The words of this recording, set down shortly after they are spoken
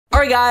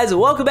Alright guys,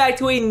 welcome back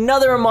to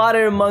another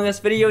Modded Among Us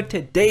video.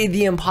 Today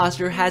the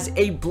imposter has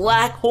a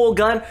black hole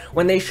gun.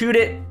 When they shoot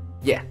it,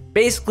 yeah,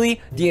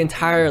 basically the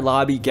entire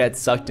lobby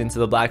gets sucked into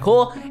the black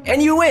hole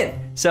and you win.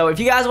 So if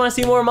you guys want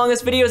to see more Among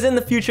Us videos in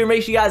the future,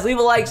 make sure you guys leave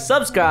a like,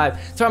 subscribe,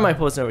 turn on my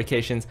post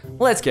notifications.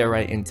 Let's get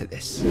right into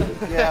this.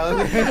 Yeah,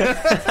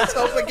 let's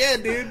hope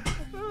again, dude.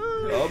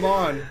 Come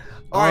on.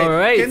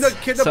 Alright,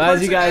 so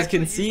as you guys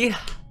can see,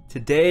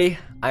 today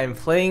I'm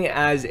playing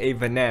as a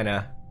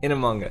banana in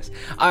Among Us.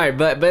 Alright,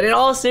 but in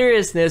all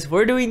seriousness,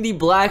 we're doing the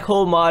black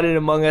hole mod in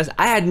Among Us.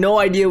 I had no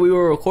idea we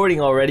were recording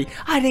already.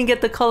 I didn't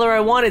get the color I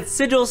wanted.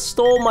 Sigil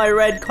stole my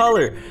red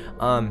color.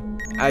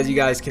 As you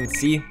guys can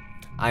see,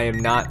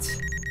 I'm not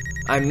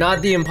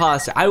the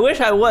imposter. I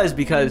wish I was,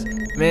 because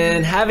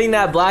man, having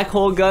that black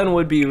hole gun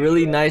would be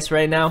really nice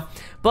right now.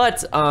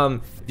 But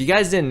if you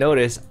guys didn't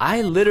notice,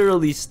 I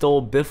literally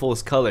stole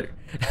Biffle's color.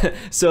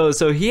 so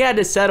he had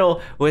to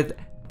settle with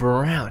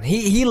brown.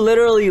 He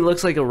literally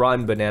looks like a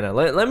rotten banana.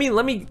 Let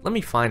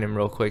me find him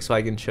real quick so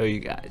I can show you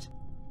guys.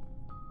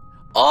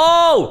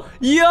 Oh,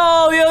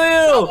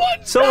 yo!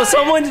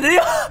 Someone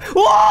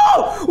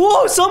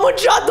whoa! Someone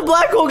shot the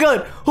black hole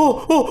gun.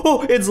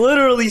 Oh! It's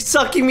literally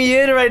sucking me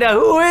in right now.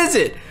 Who is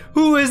it?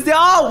 Who is that?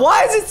 Oh,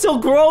 why is it still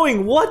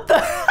growing? What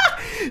the?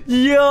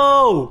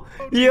 Yo!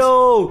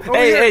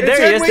 Hey,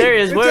 there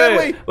he is.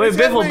 Wait,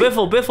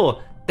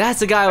 Biffle. That's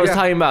the guy I was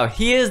talking about.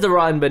 He is the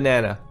rotten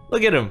banana.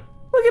 Look at him.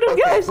 Look at him,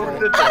 guys.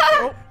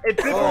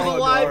 It's Biffle's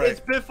alive. It's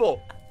Biffle.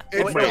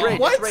 Wait,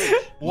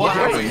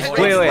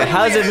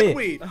 how's it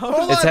me?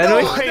 It's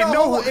Henry?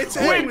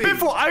 Wait,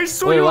 Biffle, I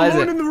saw you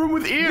alone in the room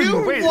with Ian.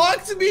 You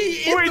locked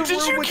me in the room with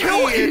Ian. Did you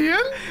kill Ian?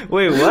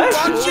 Wait, what?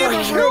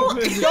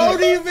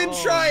 Don't even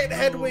try it,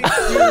 Hedwig.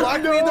 You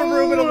locked me in the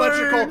room in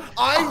electrical.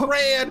 I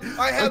ran.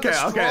 I had the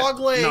strong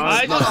legs.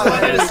 I just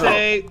wanted to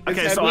say.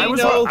 Okay, so I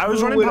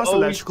was running past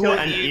electrical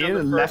and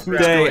Ian left me.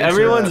 Dang,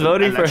 everyone's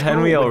voting for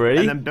Henry already?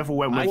 And then Biffle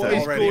went with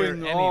it.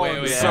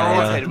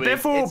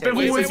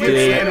 Biffle was with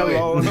Ian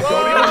alone. Don't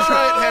even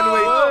try it,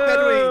 Henry.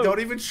 Don't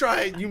even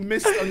try it. You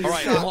missed on your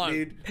shot,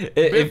 dude.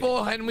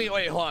 Biffle, Henry,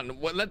 wait, hold on.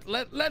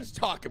 Let's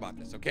talk about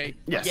this, okay?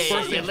 Yes.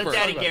 Yeah, let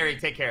Daddy Gary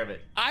take care of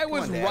it. I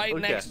was right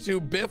next to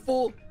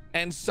Biffle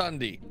and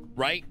Sunday,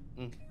 right?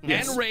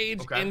 And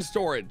Rage in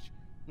storage.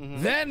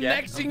 Then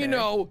next thing you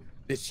know,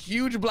 this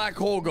huge black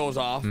hole goes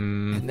off,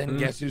 and then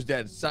guess who's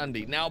dead?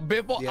 Sunday. Now,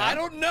 Biffle, I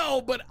don't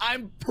know, but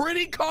I'm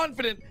pretty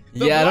confident.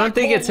 Yeah, I don't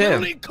think it's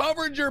him. Really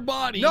covered your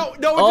body. No,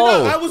 it did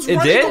not. I was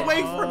running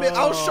away from it.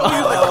 I'll show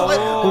you the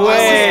clip.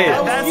 Wait.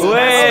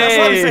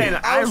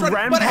 I was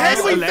running, but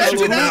Henry fed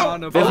it out.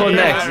 Biffle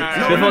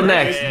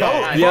next.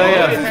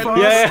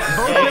 Yeah.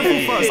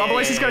 Biffle first,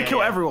 otherwise he's gonna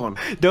kill everyone.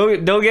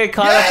 Don't get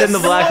caught up in the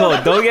black hole.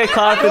 Don't get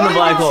caught up in the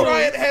black hole.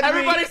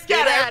 Everybody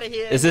scatter out of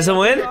here. Is this a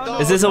win?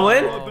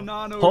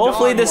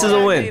 Hopefully this is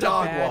a win.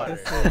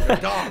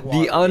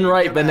 The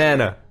unripe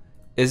banana.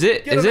 Is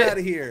it? Get him out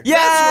of here.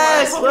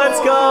 Yes! Let's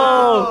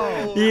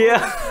go!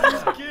 Yeah.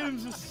 These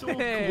games are so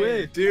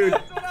quick. Dude.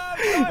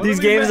 These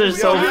games are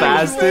so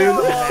fast, dude.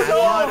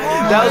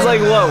 That was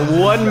like, what,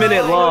 1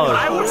 minute long.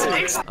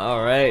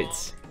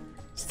 Alright.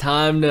 It's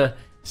time to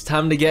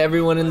get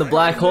everyone in the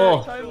black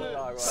hole.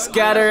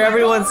 Scatter,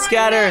 everyone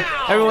scatter.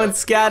 Everyone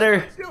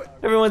scatter.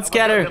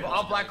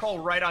 I'll black hole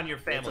right on your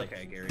family.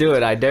 Do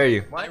it, I dare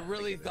you. I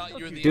really thought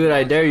you were the. Do it,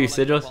 I dare you,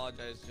 Sigils.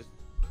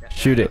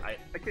 Shoot it.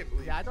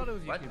 Yeah, I thought it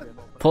was you.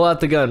 Pull out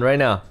the gun right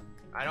now.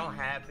 I don't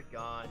have the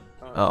gun.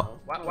 Oh.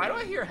 Why do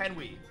I hear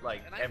Henry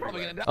like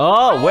everywhere?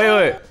 Oh,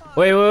 wait.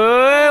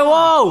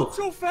 Whoa!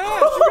 So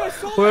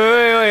fast.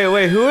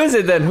 Wait. Who is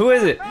it then?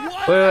 Wait.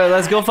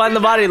 Let's go find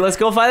the body. Oh,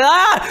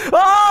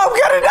 I'm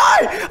gonna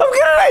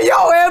die.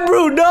 Yo,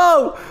 Andrew,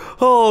 no.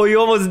 Oh, you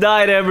almost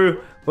died,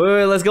 Andrew.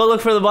 Wait. Let's go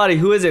look for the body.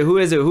 Who is it?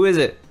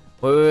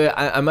 Wait.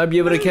 I might be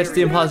able to catch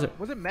the imposter.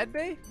 Was it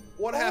Medbay?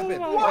 What happened?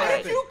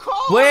 Why did you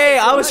call? Wait,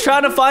 I was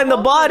trying to find the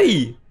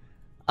body.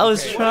 Why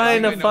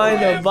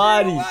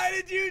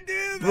did you do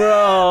that?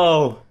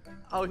 Bro.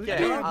 Okay.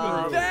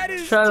 That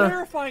is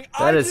terrifying.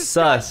 That is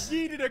sus.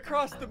 Yeeted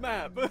across the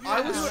map.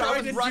 I was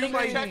trying to running do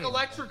my check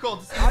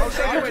electrical.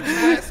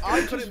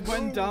 I just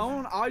went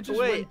down.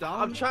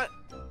 I'm trying.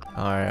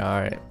 All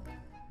right.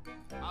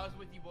 I was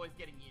with you boys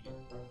getting yeeted.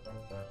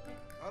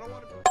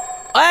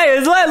 Hey,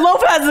 it's like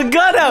Loaf has the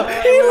gun out.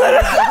 He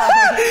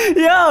literally,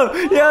 yo,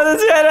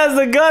 this man has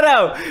the gun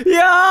out.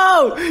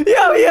 Yo,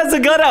 he has the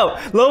gun out.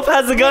 Loaf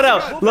has the gun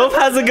out.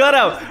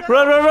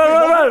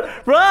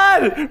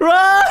 Run.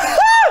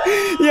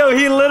 Yo,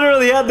 he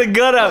literally had the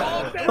gun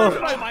out.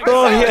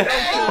 Oh yeah.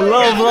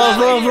 Loaf.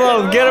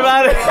 Get him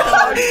out of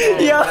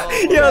here.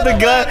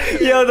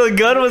 Yo, the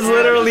gun was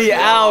literally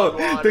out.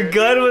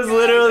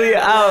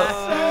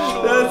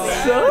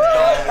 That's so.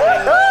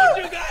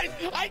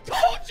 I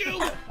told you.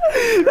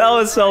 That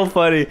was so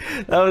funny.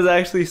 That was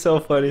actually so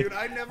funny. Dude,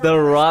 the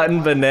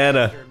rotten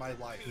banana.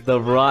 The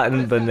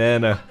rotten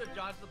banana.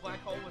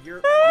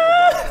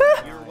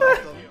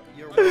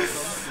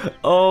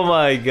 Oh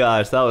my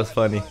gosh, that was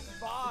funny.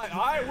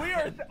 We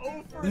are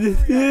 0 for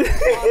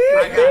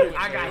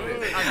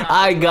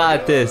I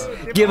got this.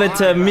 Give it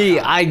to me.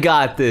 I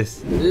got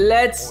this.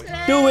 Let's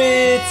do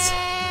it.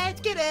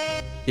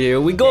 Here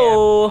we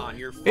go.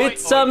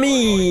 It's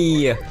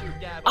me.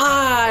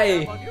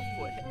 I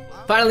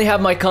finally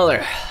have my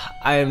color.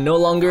 I am no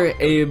longer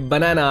a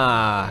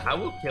banana. I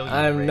will kill you.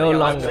 I'm no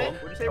longer.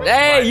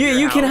 Hey,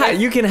 you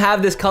can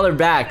have this color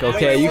back,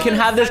 okay? You can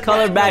have this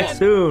color back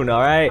soon,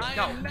 all right?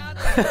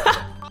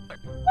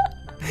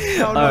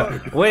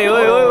 Wait.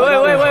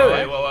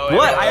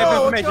 What? I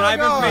have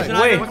information.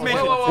 Wait,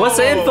 what's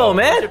the info,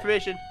 man?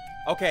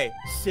 Okay,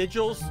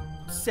 Sigils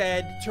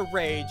said to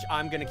Rage,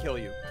 I'm gonna kill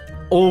you.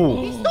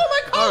 Oh. He stole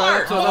my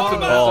color.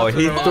 Oh,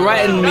 he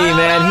threatened me,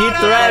 man. He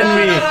threatened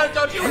me. No,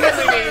 don't you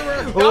Henry me.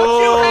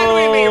 Don't you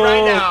Henry me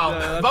right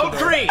now. Vote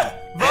green.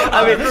 Vote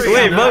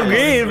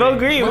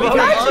green. We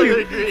got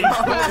you.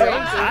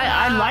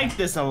 I like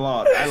this a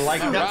lot. I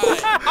like this.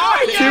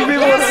 Two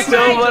people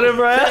still butter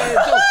bread.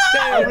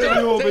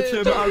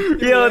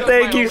 Yo,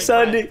 thank you,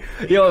 Sunday.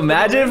 Yo,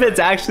 imagine if it's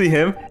actually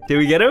him. Did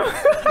we get him?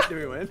 Did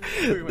we win?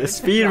 The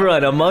speed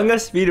run, Among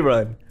Us speed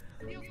run.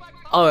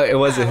 Oh, it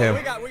wasn't him.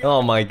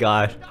 Oh my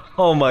god.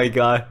 Oh my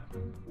god.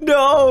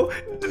 No.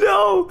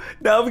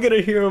 Now I'm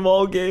gonna hear him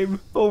all game.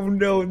 Oh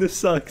no, this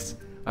sucks.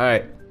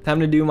 Alright, time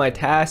to do my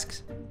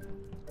tasks.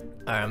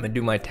 Alright, I'm gonna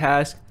do my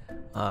task.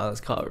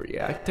 Let's call it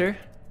reactor.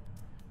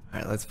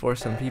 Alright, let's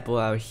force some people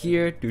out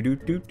here. Just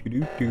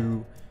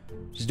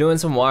doing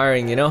some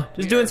wiring, you know?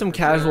 Just doing some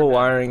casual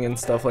wiring and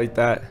stuff like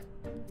that.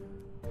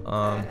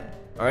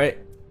 Alright.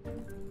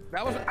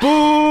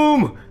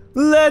 Boom!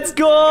 Let's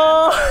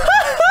go!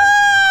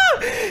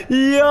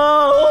 Yo!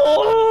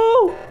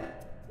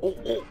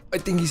 Oh, I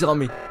think he saw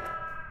me.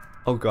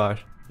 Oh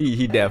gosh.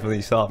 He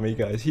definitely saw me,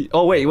 guys.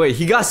 Oh wait,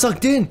 he got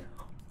sucked in.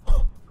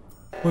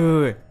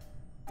 Wait.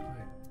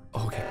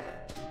 Okay.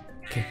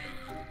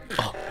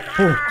 Oh.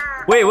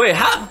 Wait,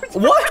 how?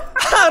 What?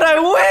 How'd I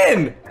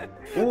win?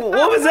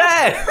 What was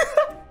that?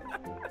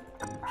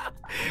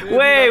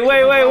 Wait,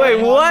 what?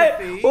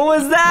 What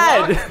was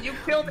that? What? You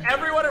killed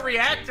everyone at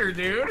reactor,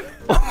 dude.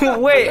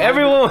 Wait,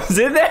 everyone was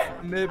in there?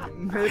 Maybe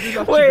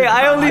wait,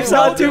 I only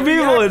saw two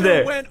people in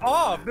there.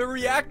 The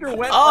reactor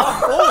went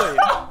off fully.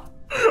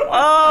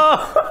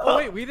 Oh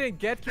wait, we didn't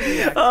get to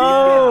reactor.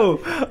 Oh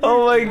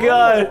my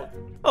god.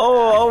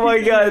 Oh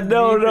my god,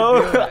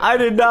 no. I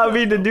did not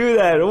mean to do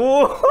that.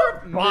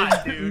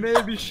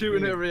 Maybe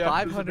shooting at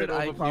reactor. 500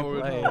 IQ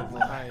plays.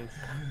 Nice.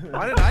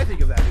 Why did I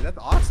think of that, dude? That's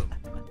awesome.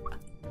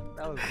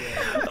 That was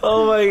good.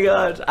 Oh my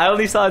gosh. I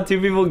only saw two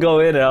people go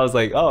in and I was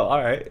like, oh,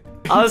 alright.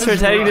 I was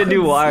pretending to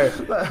do wire.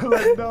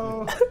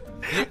 No.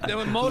 They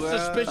were most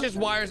suspicious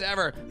wires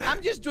ever.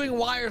 I'm just doing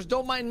wires.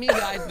 Don't mind me,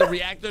 guys. The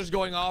reactor's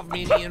going off.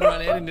 Me and Ian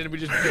run in, and then we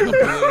just get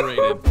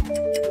obliterated.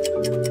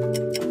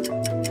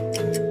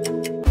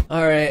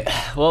 All right.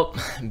 Well,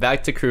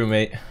 back to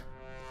crewmate.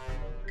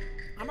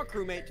 I'm a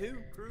crewmate too.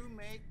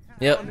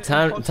 Yep.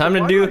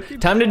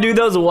 Time to do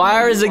those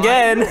wires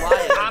again.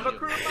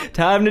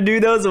 Time to do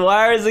those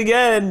wires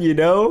again. You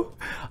know.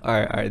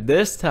 All right.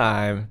 This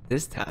time.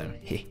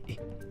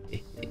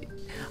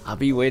 I'll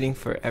be waiting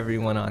for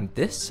everyone on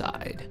this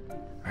side,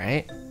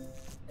 right?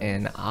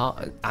 And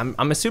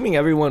I'm assuming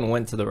everyone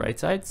went to the right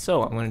side,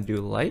 so I'm gonna do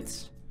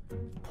lights,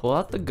 pull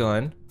out the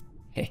gun.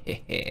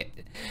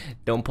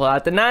 Don't pull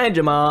out the 9,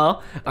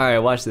 Jamal. All right,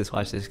 watch this,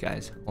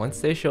 guys.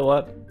 Once they show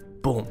up,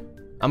 boom.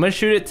 I'm gonna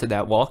shoot it to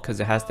that wall because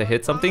it has to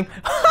hit something.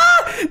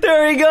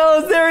 There he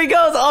goes.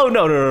 Oh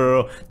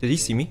no. Did he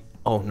see me?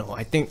 Oh no,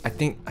 I think.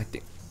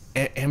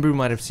 Amber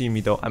might have seen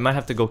me though. I might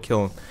have to go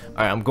kill him. All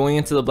right, I'm going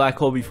into the black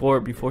hole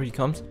before he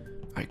comes. All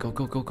right, go.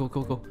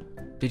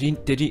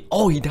 Did he?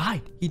 Oh, he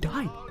died.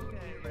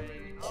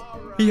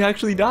 He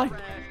actually died.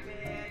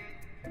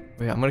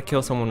 Wait, I'm gonna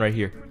kill someone right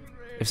here.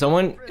 If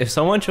someone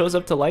shows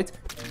up to lights,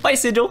 bye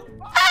Sigil.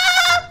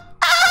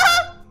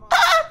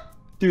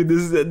 Dude,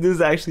 this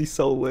is actually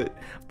so lit.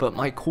 But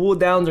my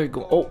cooldowns are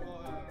going. Oh.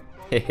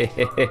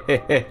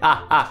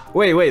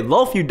 Wait,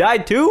 Loaf, you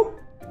died too?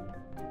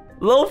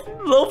 Loaf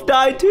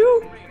died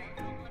too?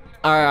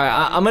 Alright,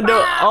 I'm gonna do.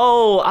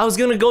 Oh, I was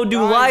gonna go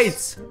do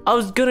lights.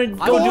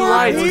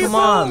 Come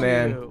on,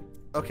 man.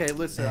 Okay,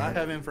 listen, I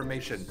have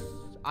information.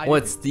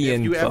 What's the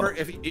info?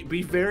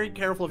 Be very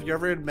careful if you're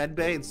ever in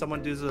medbay and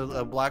someone does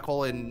a black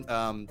hole in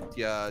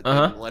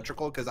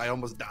electrical, because I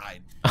almost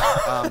died.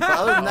 But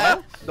other than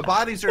that, the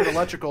bodies are in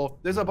electrical.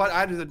 There's a body.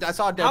 I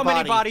saw a dead body. How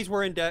many bodies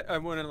were in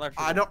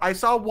electrical? I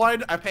saw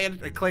one. I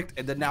clicked,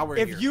 and then now we're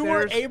here. If you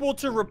were able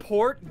to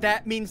report,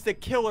 that means the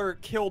killer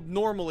killed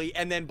normally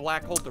and then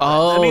black holed the rest.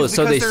 Oh,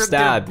 so they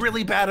stabbed. They're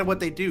really bad at what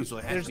they do. So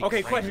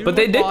okay, question. But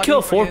they did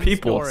kill 4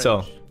 people,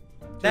 so.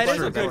 That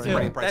is a good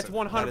kill. That's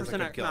 100%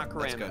 not Karan.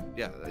 That's good.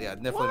 Yeah,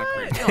 definitely not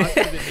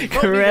Karan.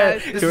 Karan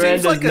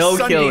does like no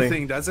a killing.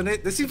 Thing, doesn't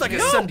it? This seems like a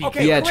Sunday okay,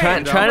 thing. Yeah,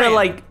 trying to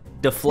like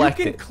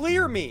deflect it. You can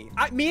clear me.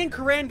 Me and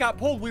Karan got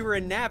pulled. We were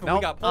in nav and we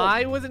got pulled.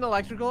 I was in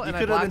electrical and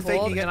I black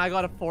holed and I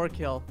got a 4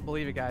 kill.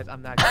 Believe it, guys.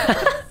 I'm that good.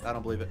 I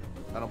don't believe it.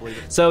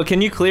 So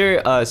can you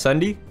clear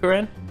Sunday,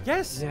 Karan?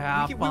 Yes.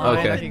 Yeah, we fine.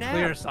 Okay. I can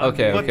clear some.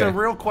 Okay, But the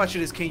real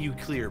question is, can you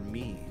clear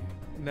me?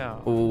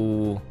 No.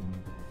 Ooh.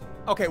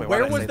 Okay, Wait, why where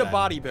did I was say the that?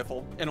 body,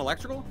 Biffle? In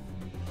electrical?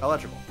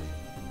 Electrical.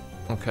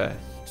 Okay.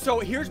 So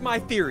here's my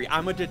theory.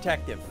 I'm a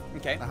detective.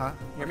 Okay.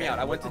 Hear me out.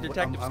 I went to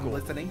detective school. I'm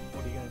listening.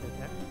 What are you gonna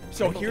detect?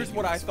 So here's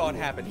what I thought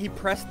happened. He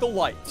pressed the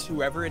lights,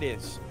 whoever it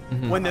is.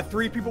 Mhm. When the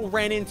 3 people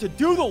ran in to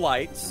do the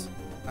lights,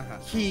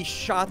 he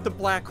shot the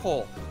black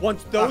hole.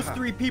 Once those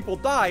 3 people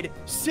died,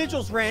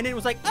 Sigils ran in and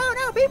was like, oh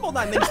no, people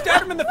died. And then he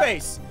stabbed him in the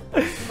face.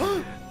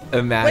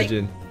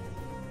 Imagine.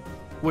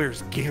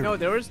 Where's Gary? No,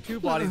 there was 2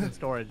 bodies in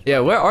storage. Yeah,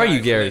 where are you,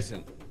 Guys, Gary?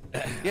 listen.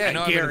 Yeah, I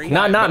know I've been Gary.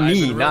 quiet, Not but I've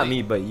me, been not really-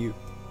 me, but you.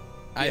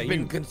 I've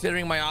been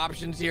considering my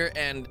options here,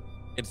 and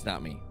it's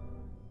not me.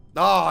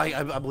 Oh,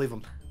 I believe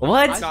him.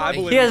 What? No, I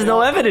believe He has you.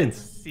 no evidence.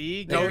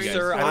 See, No, Gary,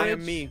 sir, I storage,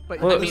 am me. But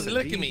Well, I mean, listen,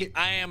 look at me.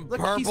 I am look,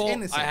 he's purple.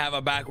 innocent. I have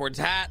a backwards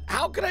hat.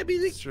 How could I be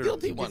the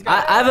guilty one?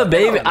 I have a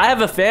baby. I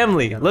have a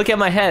family. Look at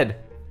my head.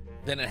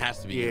 Then it has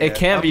to be. Yeah. It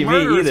can't A be me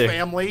murderous either.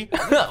 Family.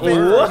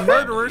 What?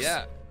 Murderers.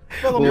 Yeah.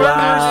 Well, the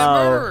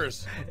Wow.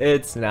 Murderers.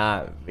 It's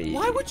not me.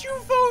 Why would you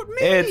vote me?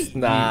 It's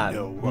not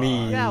know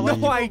me. Yeah, No,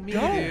 what I me,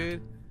 don't.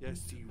 dude?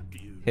 Yes, you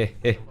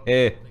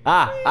do.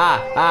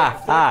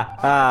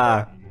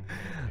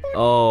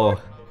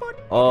 Oh.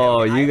 Oh,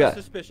 I you have got. a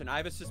suspicion. I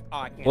have a suspicion. Oh,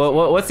 I can't.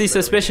 What's the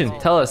suspicion?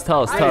 Tell us.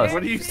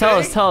 What did you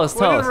say? Tell us.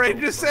 What did Rage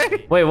just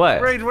say? Wait,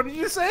 what? Rage, what did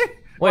you say?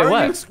 Wait,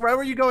 why what? Why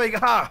were you going,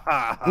 ha,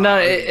 ha, ha? No,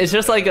 it's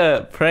just like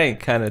a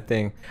prank kind of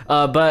thing.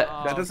 But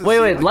That doesn't wait,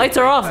 seem wait, like lights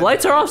a are prank. off.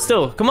 Lights are off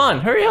still. Come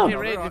on, hurry Hey, up. Rage,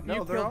 they're if you on, they're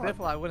killed on.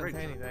 Biffle, I wouldn't Rage.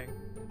 say anything.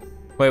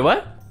 Wait,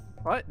 what?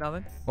 What?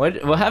 Nothing. What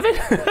happened?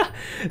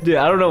 Dude,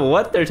 I don't know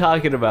what they're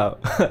talking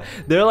about.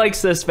 They're like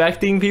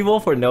suspecting people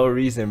for no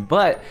reason.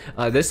 But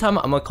this time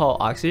I'm gonna call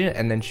oxygen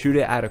and then shoot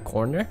it at a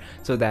corner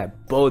so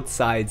that both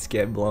sides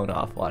get blown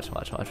off. Watch.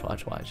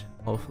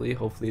 Hopefully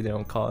they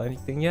don't call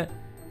anything yet.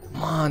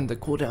 Come on, the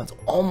cooldown's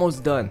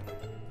almost done.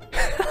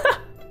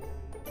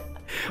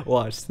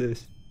 Watch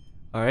this.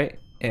 All right,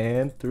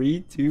 and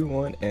 3, 2,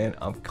 1, and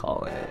I'm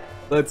calling it.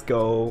 Let's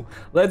go.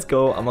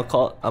 I'm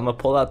gonna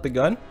pull out the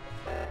gun.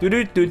 What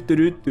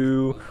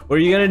are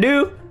you gonna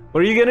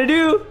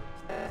do?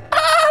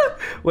 Ah!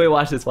 Wait,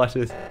 watch this. I'm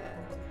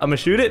gonna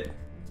shoot it.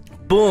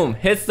 Boom,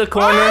 hits the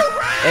corner,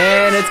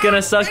 and it's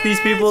gonna suck these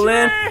people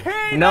in.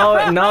 No,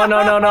 it's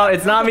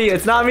not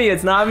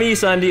me,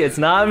 Sunday. It's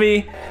not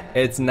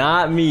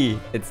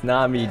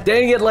me.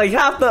 Dang it, like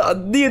half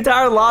the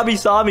entire lobby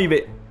saw me,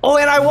 but oh,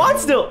 and I won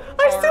still.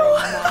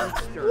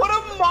 What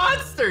a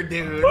monster,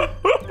 dude.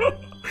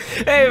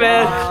 Hey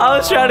man, I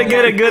was trying to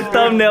get a good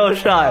thumbnail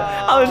shot.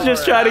 I was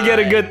just trying to get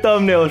a good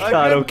thumbnail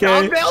shot, okay?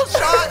 Thumbnail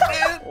shot,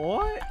 dude.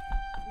 What?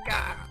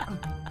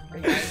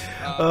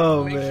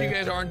 Oh, Make sure man. you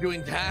guys aren't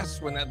doing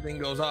tasks when that thing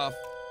goes off.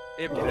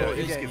 It You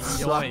just get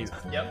gets yoinked.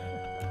 sucked. Yep.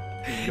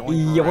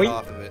 Yoink Yoink. right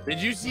off of it. Did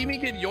you see me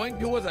get yoinked?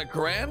 Who was that?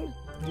 Koran?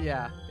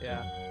 Yeah.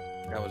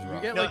 That was You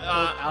rough. get No, like pulled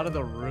out of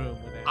the room.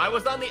 I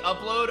was on the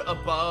upload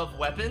above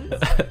weapons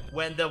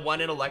when the one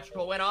in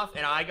electrical went off,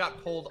 and I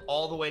got pulled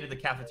all the way to the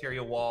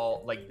cafeteria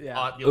wall, like Yeah.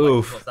 on the Oof.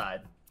 electrical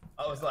side.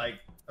 I was like,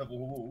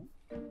 ooh.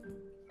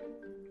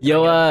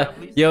 Yo,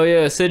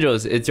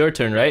 Sigils, it's your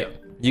turn, right?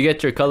 You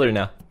get your color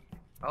now.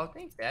 Oh,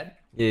 thanks, Dad.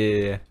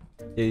 Yeah.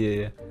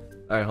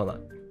 All right, hold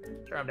on.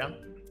 Sure, I'm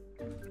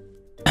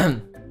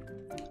down.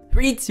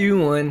 3,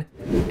 2, 1.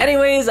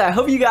 Anyways, I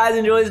hope you guys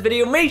enjoyed this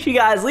video. Make sure you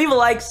guys leave a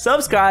like,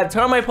 subscribe,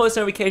 turn on my post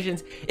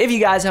notifications if you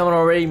guys haven't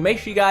already. Make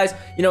sure you guys,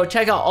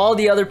 check out all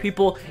the other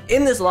people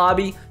in this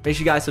lobby. Make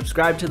sure you guys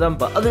subscribe to them.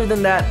 But other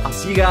than that, I'll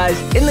see you guys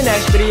in the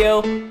next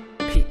video.